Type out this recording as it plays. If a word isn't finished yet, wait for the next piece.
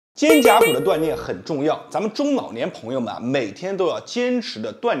肩胛骨的锻炼很重要，咱们中老年朋友们每天都要坚持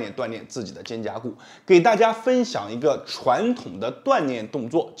的锻炼自己的肩胛骨。给大家分享一个传统的锻炼动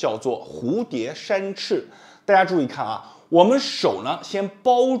作，叫做蝴蝶扇翅。大家注意看啊，我们手呢先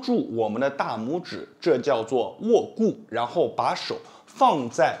包住我们的大拇指，这叫做握固，然后把手放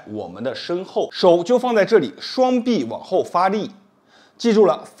在我们的身后，手就放在这里，双臂往后发力。记住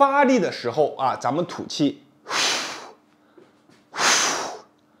了，发力的时候啊，咱们吐气。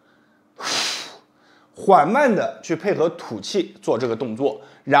缓慢的去配合吐气做这个动作，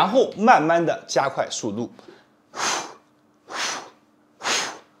然后慢慢的加快速度。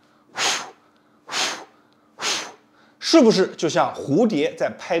是不是就像蝴蝶在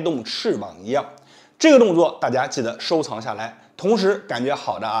拍动翅膀一样？这个动作大家记得收藏下来，同时感觉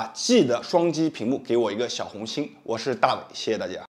好的啊，记得双击屏幕给我一个小红心。我是大伟，谢谢大家。